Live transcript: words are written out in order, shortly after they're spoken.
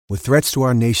With threats to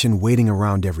our nation waiting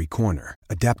around every corner,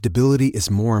 adaptability is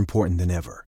more important than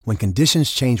ever. When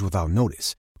conditions change without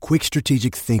notice, quick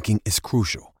strategic thinking is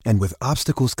crucial. And with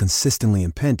obstacles consistently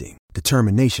impending,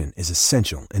 determination is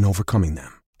essential in overcoming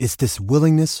them. It's this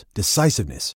willingness,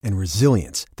 decisiveness, and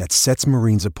resilience that sets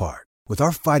Marines apart. With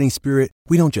our fighting spirit,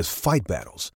 we don't just fight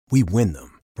battles, we win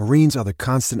them. Marines are the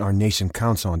constant our nation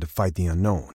counts on to fight the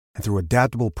unknown. And through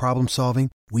adaptable problem solving,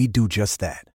 we do just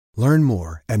that. Learn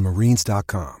more at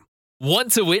marines.com.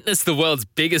 Want to witness the world's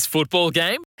biggest football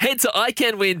game? Head to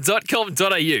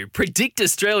iCanWin.com.au, predict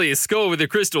Australia's score with a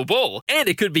crystal ball, and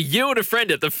it could be you and a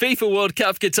friend at the FIFA World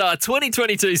Cup Qatar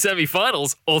 2022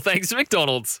 semi-finals, all thanks to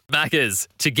McDonald's. Maccas,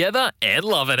 together and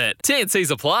loving it. TNCs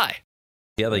apply.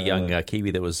 The other young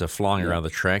Kiwi that was flying around the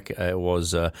track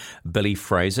was Billy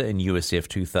Frazer in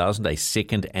USF2000, a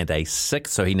second and a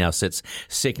sixth. So he now sits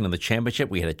second in the championship.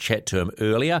 We had a chat to him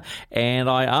earlier, and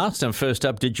I asked him first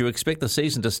up, did you expect the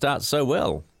season to start so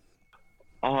well?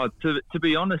 Oh, to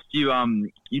be honest, you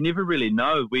never really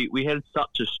know. We had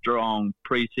such a strong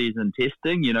pre-season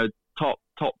testing. You know, top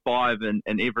five in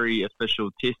every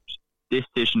official test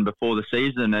session before the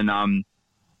season, and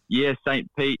yeah, St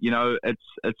Pete, you know,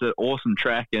 it's an awesome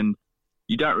track, and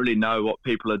you don't really know what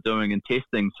people are doing in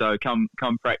testing. So come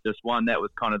practice one, that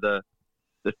was kind of the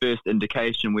first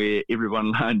indication where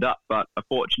everyone lined up. But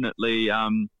unfortunately, I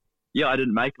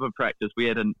didn't make it for practice. We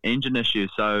had an engine issue,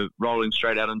 so rolling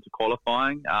straight out into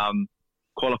qualifying,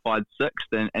 qualified sixth,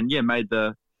 and made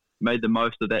the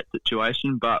most of that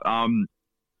situation. But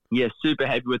super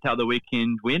happy with how the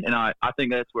weekend went, and I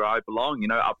think that's where I belong. You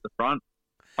know, up the front,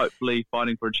 hopefully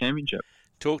fighting for a championship.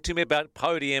 Talk to me about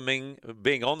podiuming,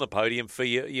 being on the podium for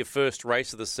your first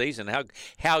race of the season.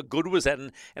 How good was that,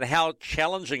 and how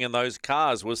challenging in those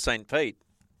cars was St Pete?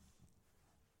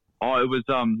 Oh, it was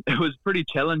pretty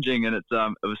challenging, and it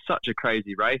was such a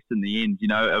crazy race in the end. You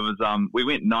know, it was we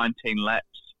went 19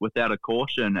 laps without a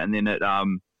caution, and then it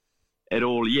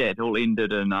all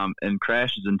ended in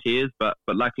crashes and tears. But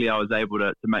luckily, I was able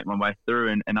to make my way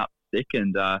through and up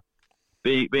second.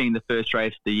 Being the first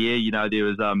race of the year, you know, there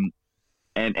was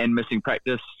and missing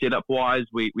practice setup wise,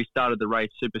 we started the race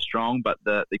super strong, but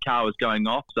the car was going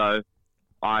off, so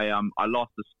I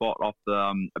lost the spot off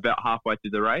about halfway through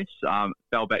the race,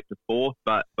 fell back to fourth,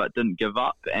 but didn't give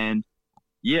up, and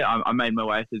I made my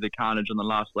way through the carnage on the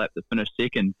last lap to finish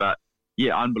second. But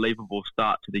unbelievable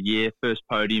start to the year, first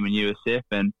podium in USF,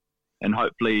 and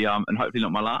hopefully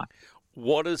not my last.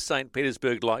 What is St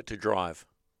Petersburg like to drive?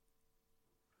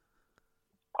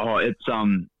 Oh, it's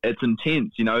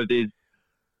intense. You know,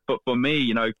 but for me,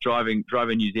 you know, driving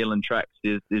New Zealand tracks,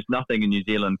 there's nothing in New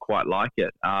Zealand quite like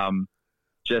it.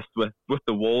 Just with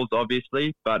the walls,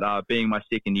 obviously, but being my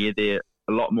second year there,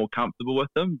 a lot more comfortable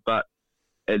with them. But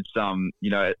it's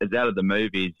it's out of the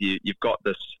movies. You've got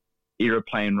this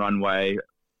aeroplane runway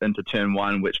into turn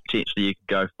one, which potentially you could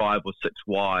go 5 or 6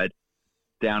 wide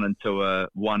down into a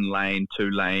 1-lane,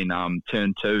 2-lane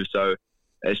turn two. So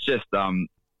it's just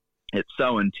it's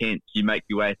so intense. You make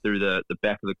your way through the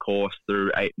back of the course through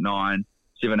 7,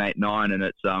 8, 9, and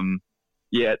it's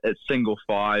single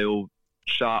file,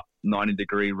 sharp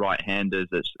 90-degree right-handers.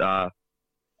 It's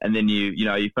and then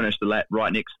you finish the lap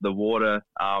right next to the water.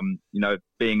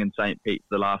 Being in St Pete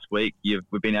for the last week,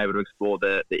 we've been able to explore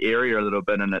the area a little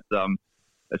bit, and it's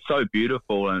so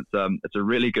beautiful, and it's a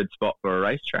really good spot for a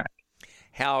racetrack.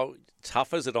 How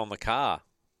tough is it on the car?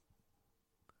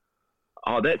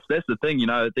 Oh, that's the thing. You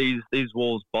know, these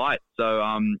walls bite. So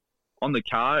on the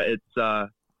car, it's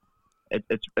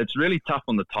really tough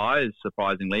on the tyres,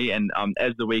 surprisingly. And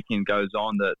as the weekend goes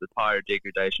on, the tyre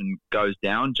degradation goes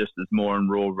down just as more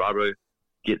and raw rubber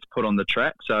gets put on the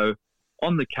track. So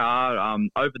on the car,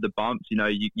 over the bumps, you know,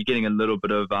 you're getting a little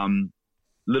bit of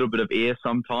air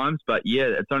sometimes. But yeah,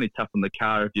 it's only tough on the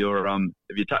car if you're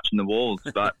touching the walls.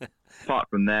 But apart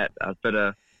from that, a bit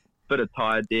of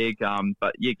tyre deg,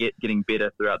 but getting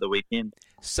better throughout the weekend.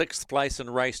 6th place in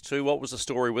race 2. What was the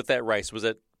story with that race? Was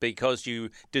it because you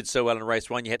did so well in race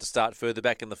 1, you had to start further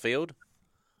back in the field?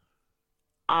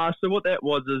 So what that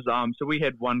was is, so we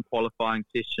had one qualifying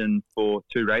session for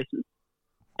 2 races,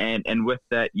 and with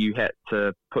that you had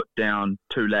to put down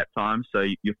 2 lap times. So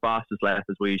your fastest lap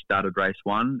is where you started race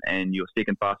 1, and your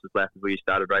second fastest lap is where you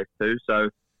started race 2. So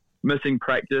missing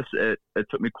practice, it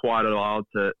took me quite a while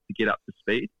to get up to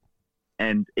speed.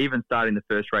 And even starting the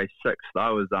first race 6th, I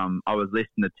was less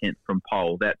than a 10th from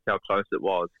pole. That's how close it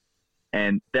was.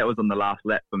 And that was on the last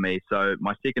lap for me. So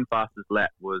my second fastest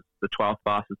lap was the 12th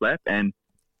fastest lap. And,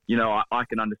 you know, I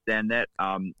can understand that.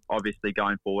 Obviously,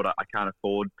 going forward, I can't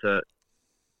afford to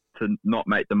not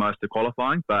make the most of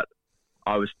qualifying. But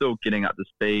I was still getting up to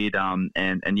speed.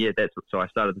 And yeah, so I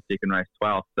started the second race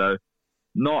 12th. So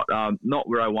not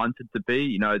where I wanted to be.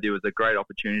 You know, there was a great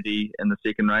opportunity in the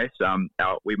second race.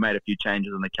 We made a few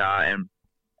changes in the car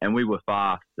and we were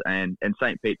fast. And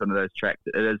St Pete's, one of those tracks,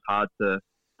 it is hard to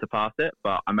pass it,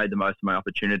 but I made the most of my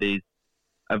opportunities,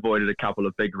 avoided a couple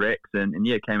of big wrecks, and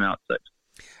yeah, came out sixth.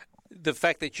 The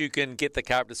fact that you can get the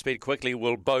car up to speed quickly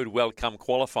will bode well come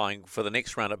qualifying for the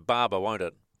next round at Barber, won't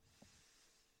it?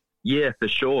 Yeah, for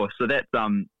sure. So that's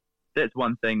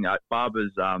one thing.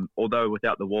 Barber's, although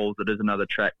without the walls, it is another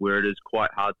track where it is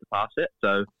quite hard to pass it.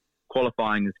 So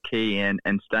qualifying is key, and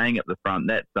staying at the front.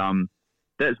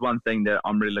 That's one thing that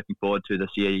I'm really looking forward to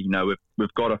this year. You know,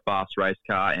 we've got a fast race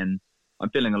car, and I'm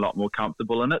feeling a lot more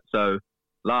comfortable in it. So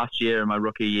last year, in my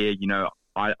rookie year, you know,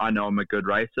 I know I'm a good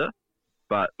racer,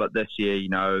 but this year, you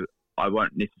know, I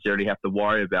won't necessarily have to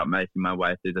worry about making my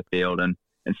way through the field and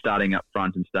starting up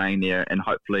front and staying there, and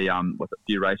hopefully with a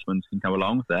few race wins can come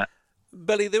along with that.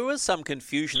 Billy, there was some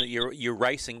confusion that you're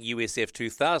racing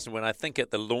USF2000 when I think at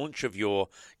the launch of your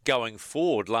going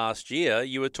forward last year,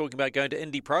 you were talking about going to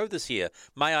Indy Pro this year.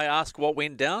 May I ask what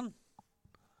went down?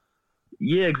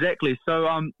 Yeah, exactly. So,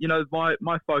 you know,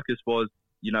 my focus was,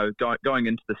 you know, going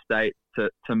into the States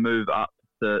to move up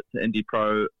to Indy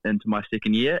Pro into my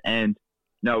second year. And,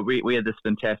 you know, we had this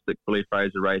fantastic Billy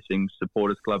Frazer Racing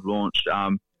Supporters Club launch,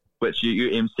 which you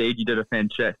emceed. You did a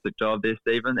fantastic job there,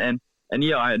 Stephen. And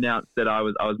yeah, I announced that I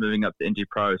was moving up to Indy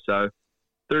Pro. So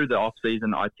through the off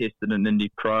season, I tested in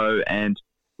Indy Pro, and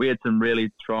we had some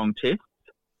really strong tests.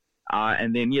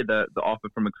 And then yeah, the offer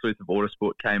from Exclusive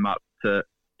Autosport came up to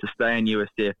stay in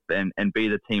USF and be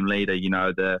the team leader. You know,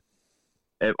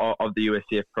 of the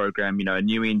USF program. You know, a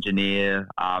new engineer,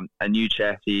 a new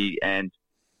chassis, and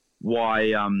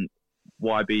why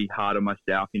be hard on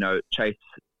myself? You know, chase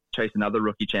another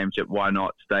rookie championship. Why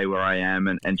not stay where I am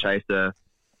and chase a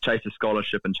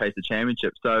scholarship and chase a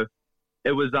championship? So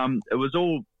it was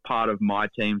all part of my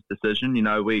team's decision. You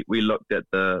know, we looked at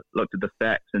the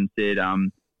facts and said,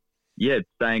 yeah,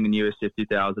 staying in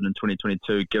USF2000 in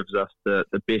 2022 gives us the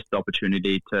best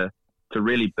opportunity to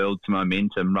really build some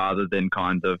momentum rather than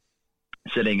kind of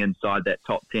sitting inside that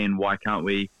top 10. Why can't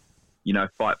we, you know,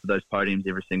 fight for those podiums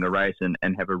every single race and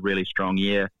have a really strong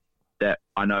year that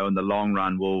I know in the long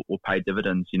run will pay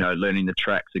dividends, you know, learning the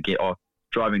tracks again, or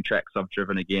driving tracks I've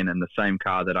driven again in the same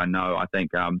car that I know. I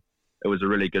think it was a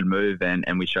really good move,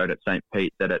 and we showed at St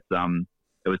Pete that it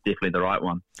was definitely the right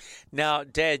one. Now,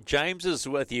 Dad, James is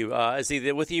with you. Is he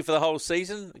there with you for the whole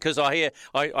season? Because I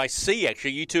see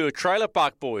actually you two are trailer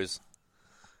park boys.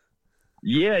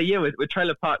 Yeah, we're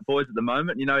trailer park boys at the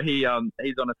moment. You know, he's on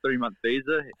a 3-month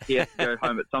visa. He has to go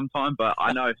home at some time, but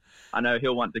I know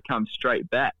he'll want to come straight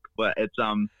back. But it's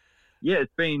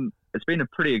been a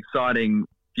pretty exciting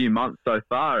few months so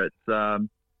far. It's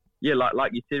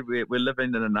like you said, we're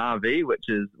living in an RV, which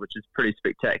is pretty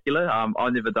spectacular.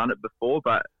 I've never done it before,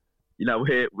 but you know,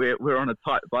 we're on a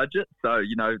tight budget, so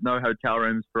you know, no hotel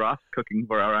rooms for us, cooking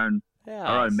for our own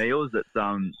meals.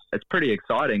 It's pretty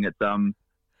exciting. It's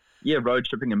road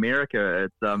tripping America.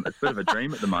 It's a bit of a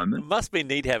dream at the moment. It must be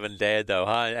neat having Dad though,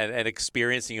 huh? And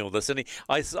experiencing all this. And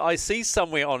I see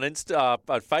somewhere on on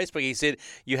Facebook he said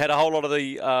you had a whole lot of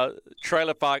the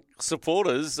trailer park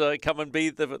supporters come and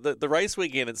be the race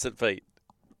weekend in St Pete.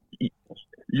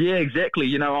 Yeah, exactly.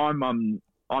 You know,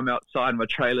 I'm outside my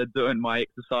trailer doing my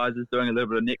exercises, doing a little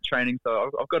bit of neck training. So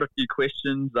I've got a few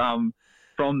questions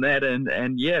from that,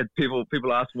 and yeah, people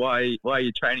ask why are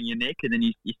you training your neck, and then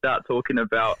you start talking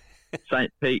about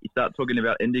St Pete, you start talking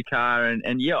about IndyCar,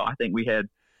 and yeah, I think we had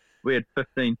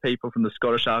 15 people from the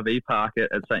Scottish RV Park at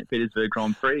St Petersburg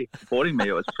Grand Prix supporting me.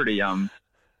 It was pretty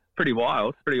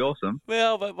wild, pretty awesome.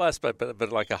 Well,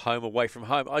 but like a home away from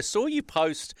home. I saw you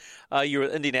post you're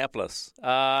at Indianapolis.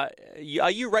 Are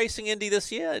you racing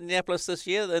Indianapolis this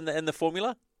year in the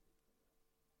Formula?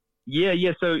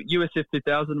 Yeah. So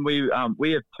USF2000,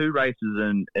 we have 2 races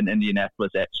in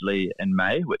Indianapolis actually in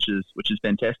May, which is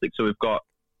fantastic. So we've got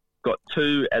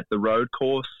 2 at the road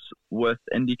course with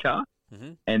IndyCar,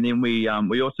 and then we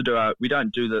also we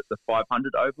don't do the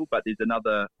 500 oval, but there's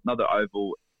another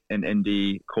oval in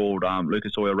Indy called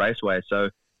Lucas Oil Raceway.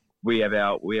 So we have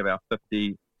our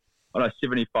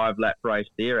 75 lap race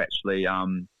there actually.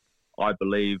 I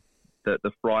believe that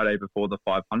the Friday before the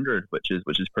 500, which is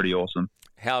pretty awesome.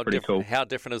 Cool. How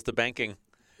different is the banking?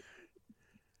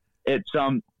 It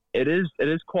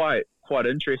is quite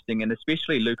interesting, and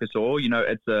especially Lucas Oil. You know,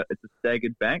 it's a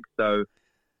staggered bank, so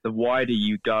the wider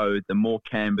you go, the more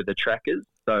camber the track is.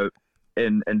 So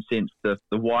in sense, the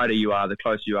wider you are, the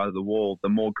closer you are to the wall, the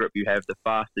more grip you have, the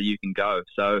faster you can go.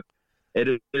 So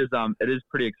it is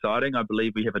pretty exciting. I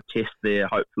believe we have a test there,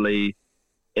 hopefully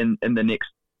in the next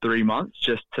 3 months,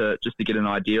 just to get an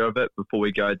idea of it before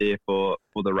we go there for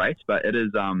the race. But it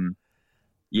is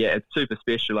it's super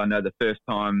special. I know the first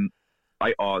time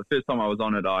I was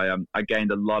on it, I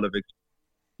gained a lot of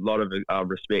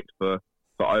respect for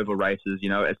oval races. You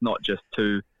know, it's not just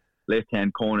 2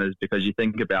 left-hand corners, because you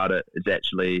think about it, it's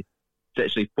actually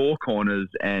 4 corners,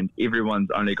 and everyone's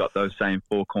only got those same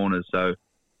 4 corners. So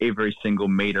every single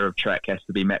meter of track has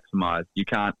to be maximized. You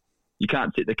can't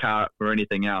set the car up for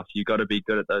anything else. You got to be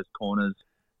good at those corners,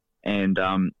 and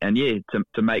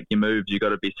to make your moves, you got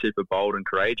to be super bold and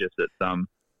courageous. It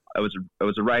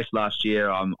was a race last year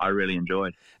I really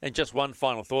enjoyed. And just one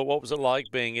final thought: what was it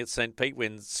like being at St Pete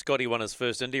when Scotty won his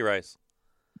first Indy race?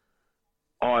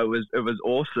 Oh, it was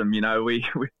awesome. You know, we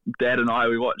Dad and I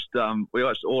watched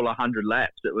all 100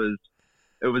 laps. It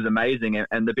was amazing,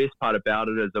 and the best part about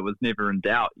it is it was never in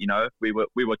doubt. You know, we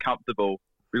were comfortable.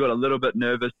 We got a little bit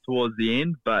nervous towards the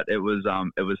end, but it was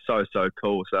so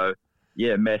cool. So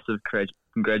yeah, massive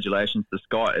congratulations to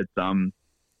Scott. It's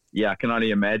I can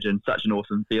only imagine, such an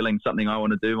awesome feeling. Something I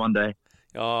want to do one day.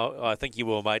 Oh, I think you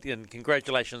will, mate. And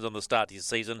congratulations on the start to your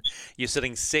season. You're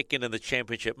sitting second in the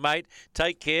championship, mate.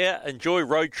 Take care. Enjoy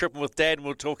road tripping with Dad, and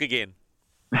we'll talk again.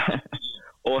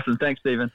 Awesome. Thanks, Stephen.